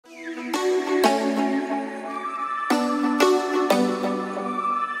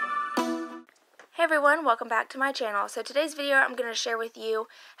everyone, welcome back to my channel. So today's video I'm going to share with you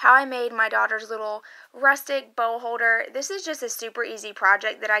how I made my daughter's little rustic bow holder. This is just a super easy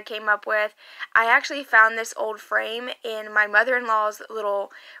project that I came up with. I actually found this old frame in my mother-in-law's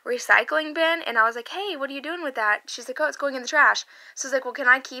little recycling bin, and I was like, hey, what are you doing with that? She's like, oh, it's going in the trash. So I was like, well, can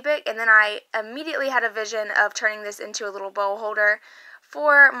I keep it? And then I immediately had a vision of turning this into a little bow holder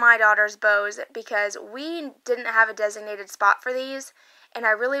for my daughter's bows because we didn't have a designated spot for these, and I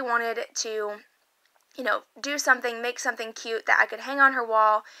really wanted to do something, make something cute that I could hang on her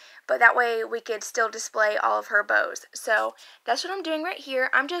wall, but that way we could still display all of her bows. So that's what I'm doing right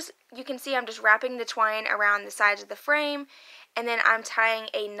here. You can see I'm just wrapping the twine around the sides of the frame, and then I'm tying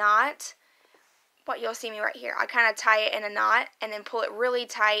a knot. You'll see me right here. I kind of tie it in a knot and then pull it really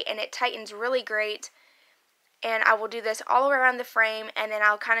tight, and it tightens really great. And I will do this all around the frame, and then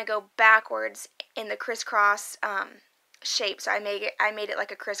I'll kind of go backwards in the crisscross shape. So I made it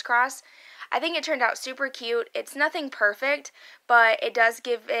like a crisscross. I think it turned out super cute. It's nothing perfect, but it does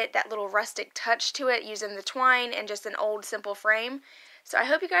give it that little rustic touch to it using the twine and just an old simple frame. So I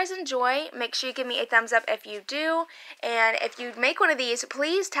hope you guys enjoy. Make sure you give me a thumbs up if you do. And if you make one of these,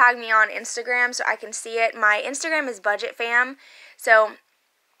 please tag me on Instagram so I can see it. My Instagram is budgetfam. So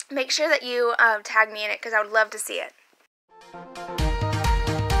make sure that you tag me in it because I would love to see it.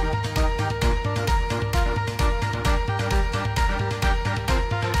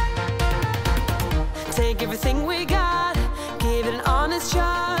 Take everything we got, give it an honest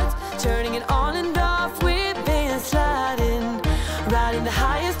shot, turning it on and off, we've been sliding, riding the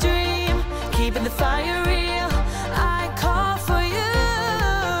highest dream, keeping the fire real, I call for you,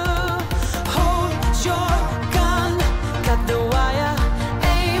 hold your gun, cut the wire,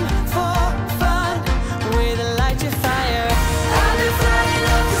 aim for fun, with a light your fire, I've been flying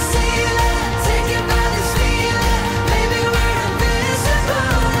up the ceiling, taken by this feeling, maybe we're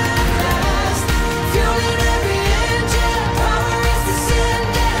invisible at last, fueling every engine, power is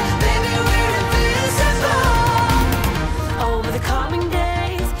descending, maybe we're invisible, over the coming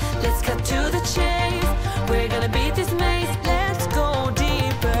days, let's cut to the chase, we're gonna beat this maze, let's go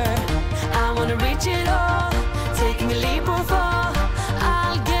deeper, I wanna reach it all, taking a leap or fall,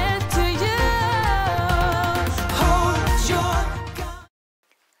 I'll get to you, hold your gun.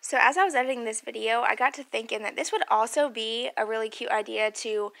 So as I was editing this video, I got to thinking that this would also be a really cute idea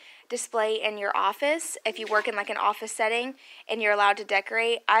to display in your office if you work in like an office setting and you're allowed to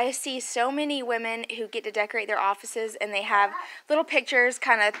decorate. I see so many women who get to decorate their offices and they have little pictures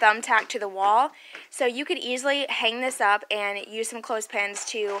kind of thumbtacked to the wall. So you could easily hang this up and use some clothespins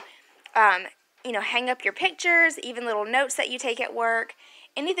to hang up your pictures, even little notes that you take at work.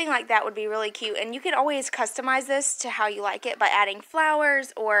 Anything like that would be really cute, and you can always customize this to how you like it by adding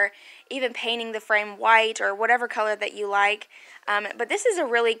flowers or even painting the frame white or whatever color that you like. But this is a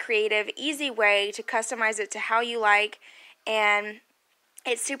really creative, easy way to customize it to how you like, and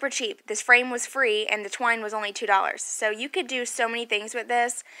it's super cheap. This frame was free, and the twine was only $2. So you could do so many things with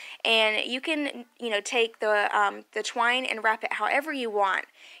this, and you can, take the twine and wrap it however you want.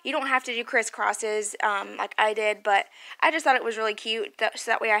 You don't have to do crisscrosses like I did, but I just thought it was really cute,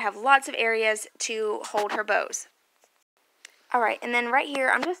 so that way I have lots of areas to hold her bows. Alright, and then right here,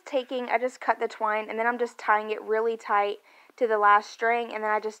 I just cut the twine, and then I'm just tying it really tight to the last string, and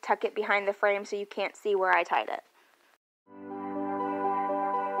then I just tuck it behind the frame so you can't see where I tied it.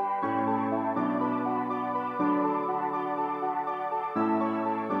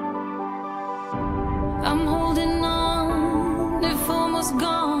 I'm holding on, if almost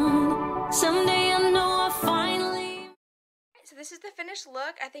gone, someday I know I'll finally. So this is the finished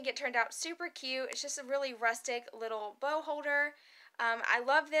look. I think it turned out super cute. It's just a really rustic little bow holder. I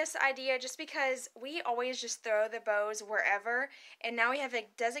love this idea just because we always just throw the bows wherever, and now we have a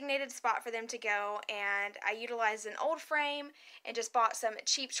designated spot for them to go, and I utilized an old frame and just bought some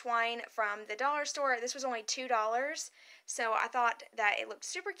cheap twine from the dollar store. This was only $2, so I thought that it looked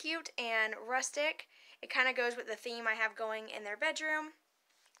super cute and rustic. It kind of goes with the theme I have going in their bedroom.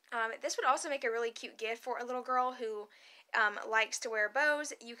 This would also make a really cute gift for a little girl who likes to wear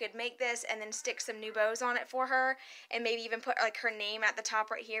bows. You could make this and then stick some new bows on it for her, and maybe even put like her name at the top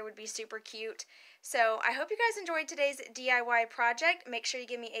right here would be super cute. So I hope you guys enjoyed today's DIY project. Make sure you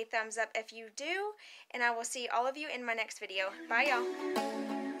give me a thumbs up if you do, and I will see all of you in my next video. Bye,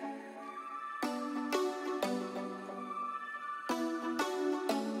 y'all.